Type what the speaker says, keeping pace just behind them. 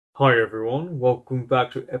Hi everyone, welcome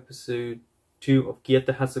back to episode 2 of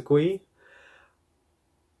Kieta Hatsukoi.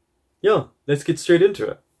 Yeah, let's get straight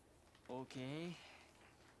into it. Okay.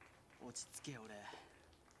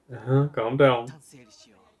 Calm down.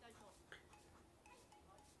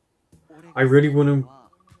 I really want to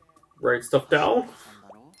write stuff down.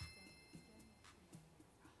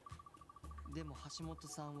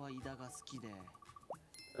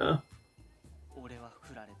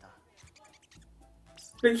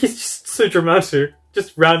 He's just so dramatic.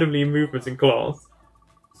 Just randomly movements in class.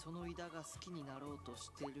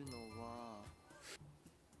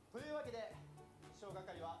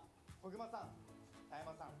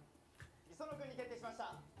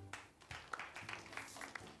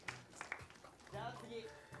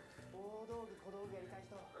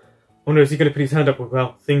 Oh no, is he going to put his hand up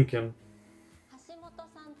without thinking?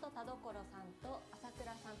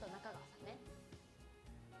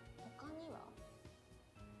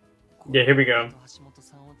 Yeah, here we go.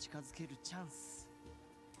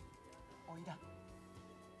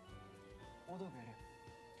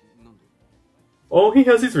 Oh, he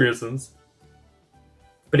has his reasons.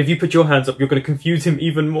 But if you put your hands up, you're going to confuse him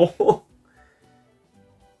even more.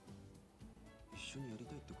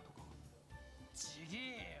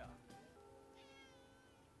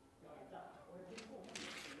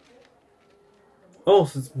 Oh,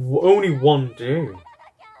 so it's only one day.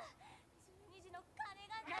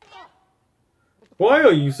 Why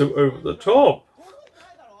are you so over the top?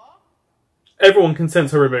 Everyone can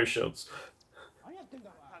sense her emotions.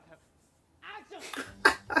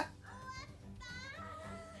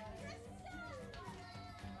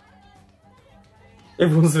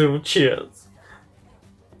 Everyone's little cheers.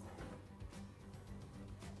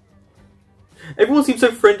 Everyone seems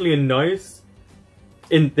so friendly and nice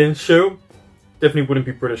in this show. Definitely wouldn't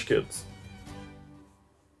be British kids.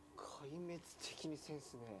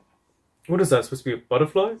 What is that? Supposed to be a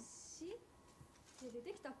butterfly?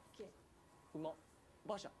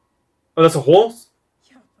 Oh, that's a horse?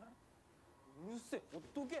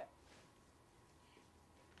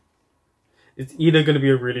 It's either going to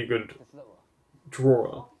be a really good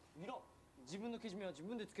drawer.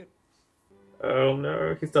 Oh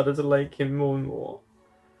no, he started to like him more and more.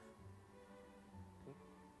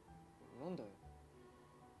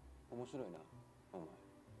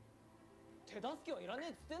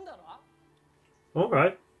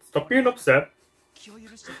 Alright, stop being upset.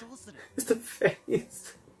 It's the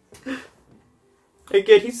face.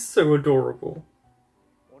 Again, he's so adorable.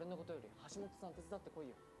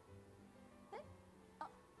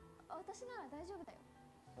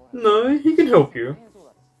 No, he can help you.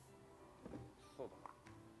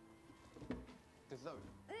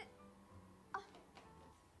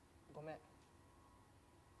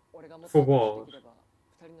 For what?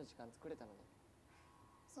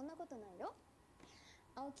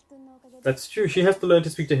 That's true, she has to learn to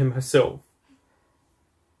speak to him herself.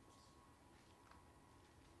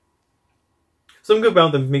 Something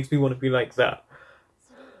about them makes me want to be like that.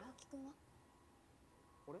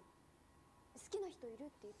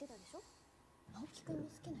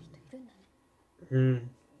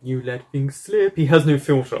 You let things slip. He has no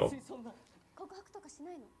filter.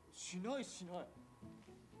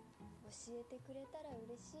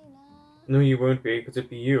 No, you won't be, because it'd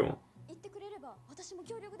be you.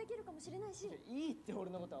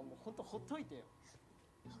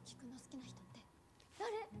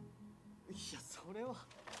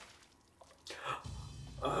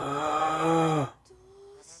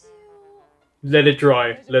 Let it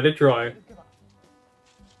dry. Let it dry.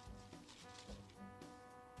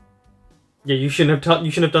 Yeah, you shouldn't have done it.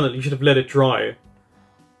 You should have let it dry.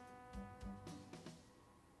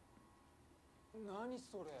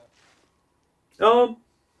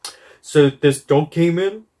 So this dog came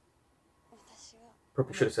in.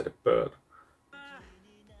 Probably should have said a bird.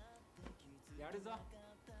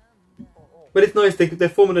 But it's nice, they're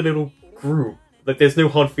forming a little group. Like, there's no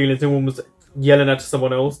hard feelings, no one was yelling at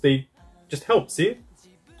someone else, they just help, see?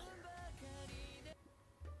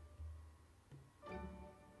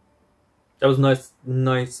 That was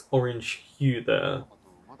nice orange hue there.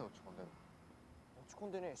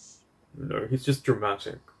 No, he's just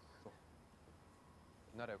dramatic.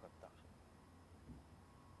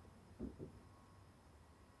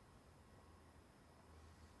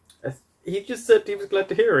 He just said he was glad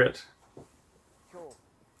to hear it.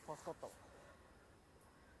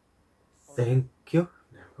 Thank you.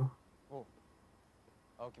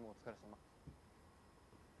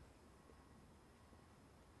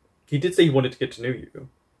 He did say he wanted to get to know you.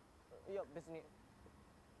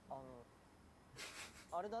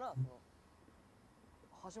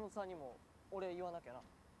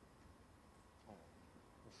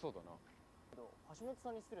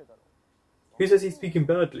 Who says he's speaking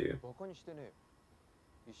badly?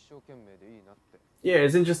 Yeah,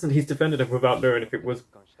 it's interesting he's defended him without knowing if it was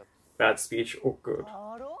bad speech or good.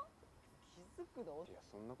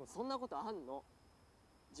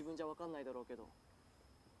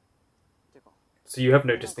 So you have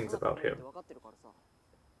noticed things about him.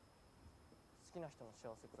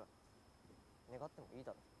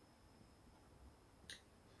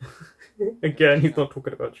 Again, he's not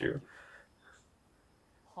talking about you.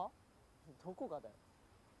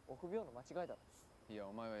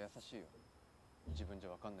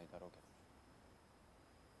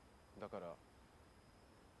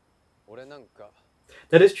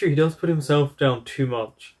 That is true, he does put himself down too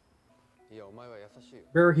much.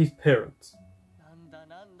 Where are his parents?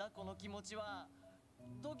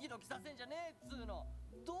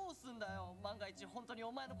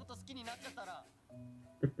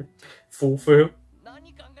 Fall for him?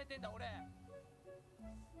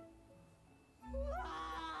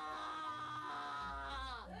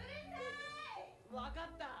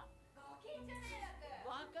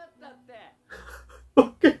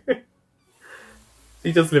 Okay.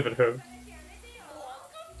 He does live at home.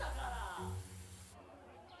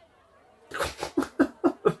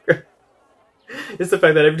 Okay. It's the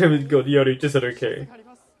fact that every time he's got Yori just said okay.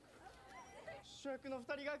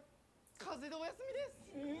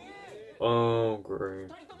 Oh,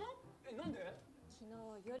 great.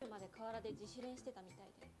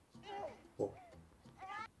 Oh.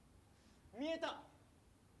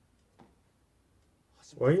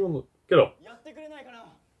 Why are you on the... Get up.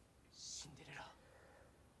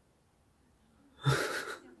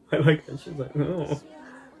 I like that. She's like, oh.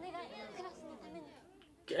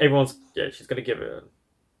 Everyone's... Yeah, she's gonna give it.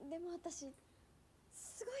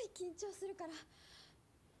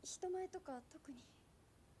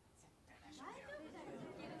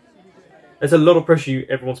 There's a lot of pressure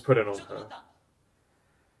everyone's putting on her.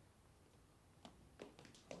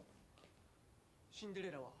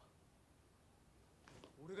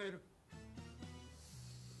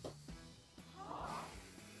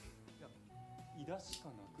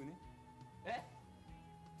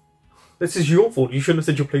 This is your fault. You shouldn't have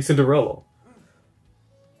said you play Cinderella.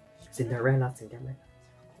 Cinderella.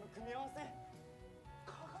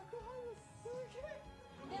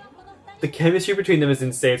 The chemistry between them is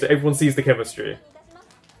insane, so everyone sees the chemistry.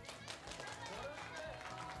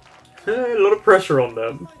 A lot of pressure on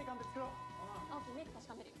them.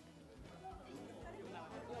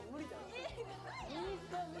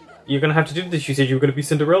 You're gonna have to do this. You said you were gonna be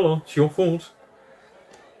Cinderella. It's your fault.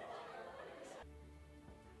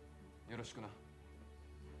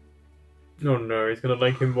 Oh no, he's gonna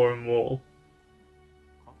like him more and more.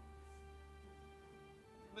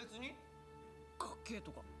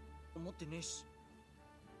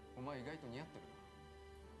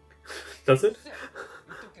 Does it?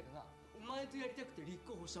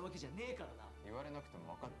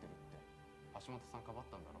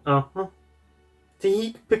 Uh-huh. Did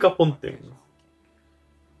he pick up on things?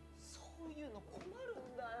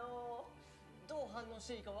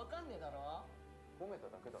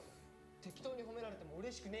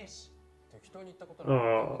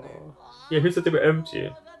 Oh. Yeah, who said they were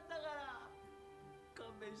empty?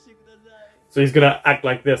 So he's gonna act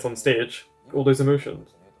like this on stage. All those emotions.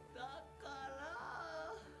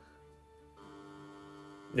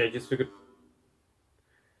 Yeah, just figured.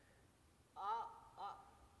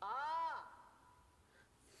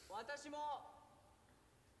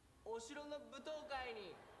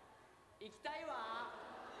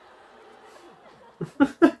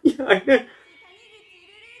 Yeah, I know.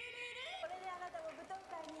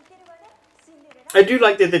 I do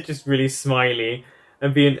like that they're just really smiley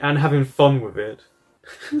and having fun with it.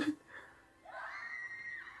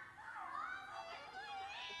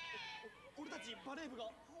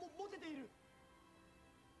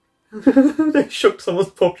 They shocked someone's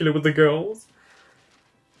popular with the girls.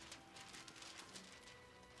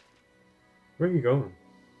 Where are you going?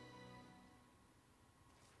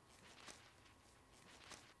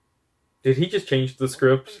 Did he just change the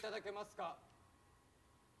script?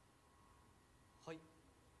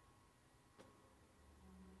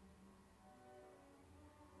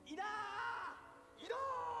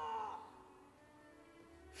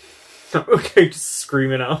 Okay, just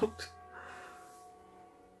screaming out.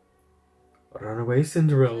 Run away,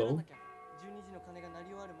 Cinderella.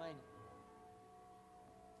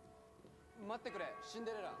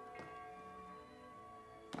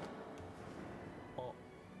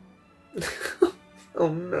 Oh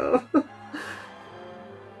no.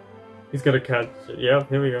 He's gonna catch it. Yep,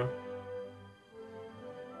 here we go.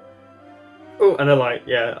 Oh, and a light.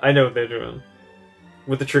 Yeah, I know what they're doing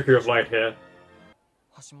with the trickery of light here.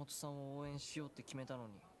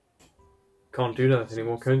 Can't do that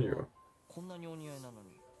anymore, can you?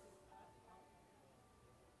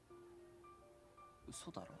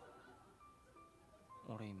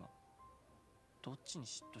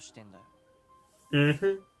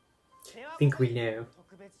 Mm-hmm. Think we know.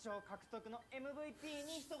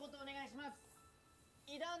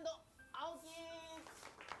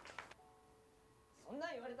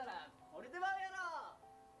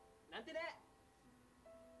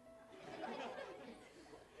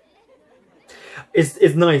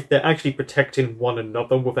 It's nice, they're actually protecting one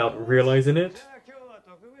another without realizing it.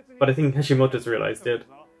 But I think Hashimoto's realized it.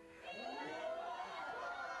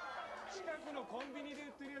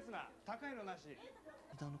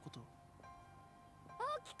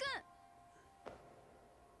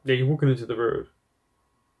 Yeah, you're walking into the road.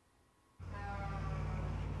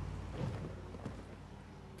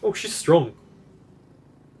 Oh, she's strong.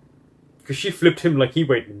 Because she flipped him like he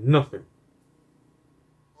weighed nothing.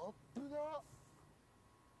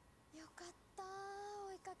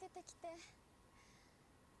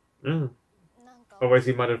 Mm. Otherwise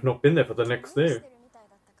he might have not been there for the next day.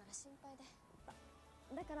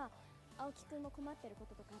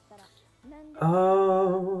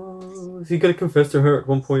 Is he gonna confess to her at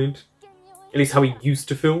one point? At least how he used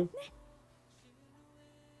to feel?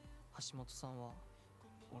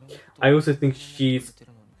 I also think she's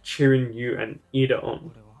cheering you and Ida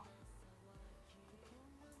on.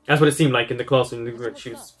 That's what it seemed like in the classroom when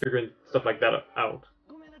she was figuring stuff like that out.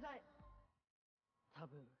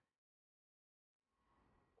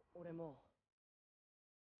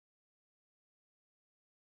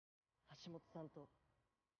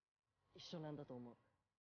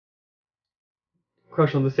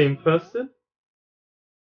 Crush on the same person?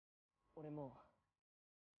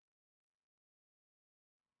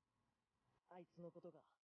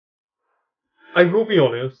 I will be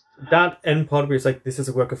honest, that end part where it's like, this is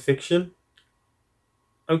a work of fiction.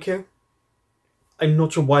 Okay. I'm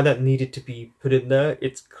not sure why that needed to be put in there.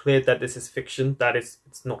 It's clear that this is fiction, that it's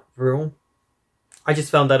not real. I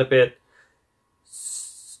just found that a bit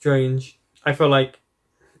strange. I felt like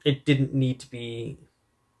it didn't need to be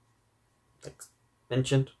like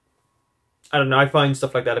mentioned. I don't know, I find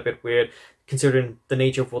stuff like that a bit weird, considering the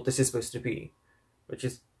nature of what this is supposed to be, which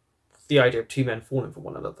is the idea of two men falling for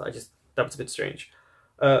one another. That was a bit strange.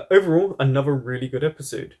 Overall, another really good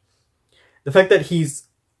episode. The fact that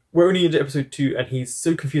we're only into episode 2 and he's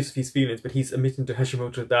so confused with his feelings, but he's admitting to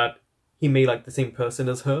Hashimoto that he may like the same person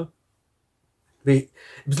as her. It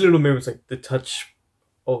was little moments like the touch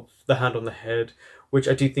of the hand on the head, which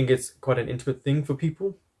I do think is quite an intimate thing for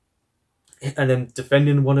people. And then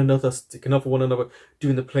defending one another, sticking up for one another,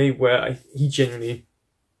 doing the play where he genuinely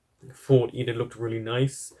thought Eden looked really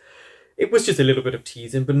nice. It was just a little bit of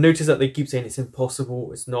teasing, but notice that they keep saying it's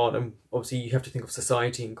impossible, it's not, and obviously you have to think of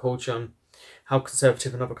society and culture and how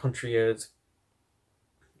conservative another country is.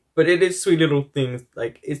 But it is sweet little things,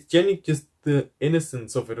 like it's genuinely just the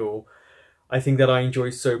innocence of it all. I think that I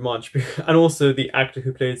enjoy so much, and also the actor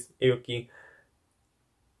who plays Aoki,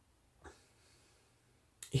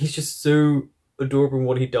 he's just so adorable in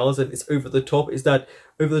what he does, and it's over the top. It's that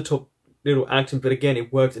over the top little acting, but again,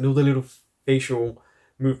 it works, and all the little facial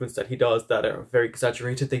movements that he does that are very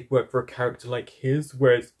exaggerated, they work for a character like his,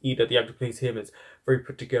 whereas Ida, the actor who plays him, is very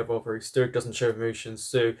put together, very stoic, doesn't show emotions,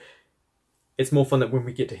 so it's more fun that when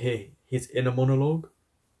we get to hear his inner monologue.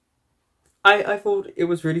 I thought it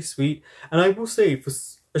was really sweet, and I will say, for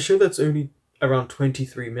a show that's only around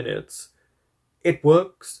 23 minutes, it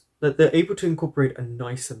works, that they're able to incorporate a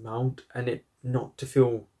nice amount and it not to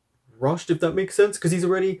feel rushed, if that makes sense, because he's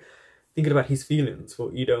already thinking about his feelings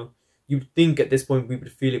for Ida. You'd think at this point we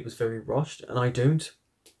would feel it was very rushed, and I don't.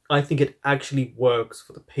 I think it actually works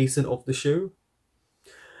for the pacing of the show,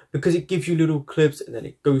 because it gives you little clips and then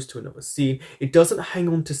it goes to another scene. It doesn't hang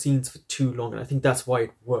on to scenes for too long, and I think that's why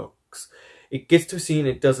it works. It gets to a scene,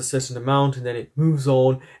 it does a certain amount, and then it moves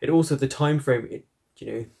on. It also, the time frame, it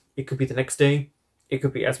could be the next day, it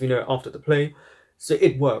could be, as we know, after the play. So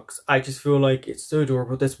it works. I just feel like it's so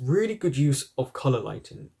adorable. There's really good use of color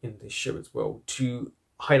lighting in this show as well to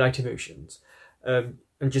highlight emotions, and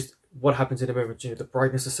just what happens in a moment. The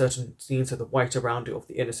brightness of certain scenes, so the white around it of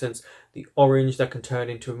the innocence, the orange that can turn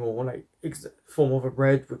into a more like form of a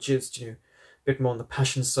red, which is a bit more on the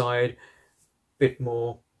passion side, a bit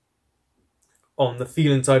more on the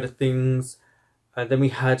feeling side of things. And then we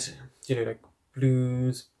had like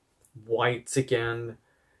blues, whites again,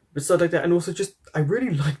 but stuff like that. And also just I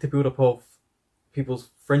really like the build up of people's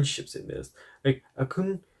friendships in this. Like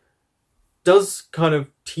Akun does kind of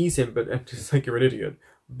tease him, but just like you're an idiot.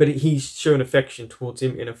 But he's shown affection towards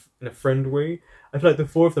him in a friend way. I feel like the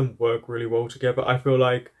four of them work really well together. I feel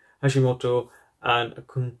like Hashimoto and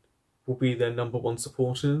Akun will be their number one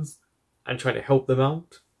supporters and trying to help them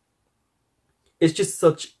out. It's just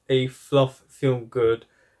such a fluff, feel good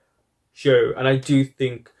show, and I do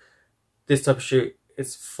think this type of show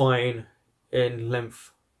is fine in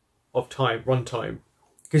length of time, runtime,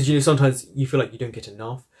 because sometimes you feel like you don't get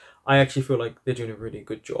enough. I actually feel like they're doing a really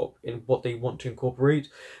good job in what they want to incorporate.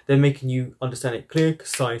 They're making you understand it clear,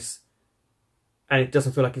 concise, and it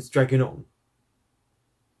doesn't feel like it's dragging on.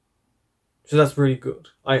 So that's really good.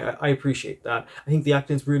 I appreciate that. I think the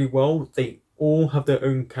acting's really well. They all have their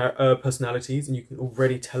own personalities, and you can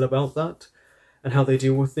already tell about that and how they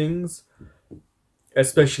deal with things.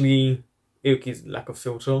 Especially Aoki's lack of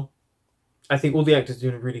filter. I think all the actors are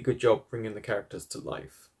doing a really good job bringing the characters to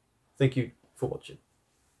life. Thank you for watching.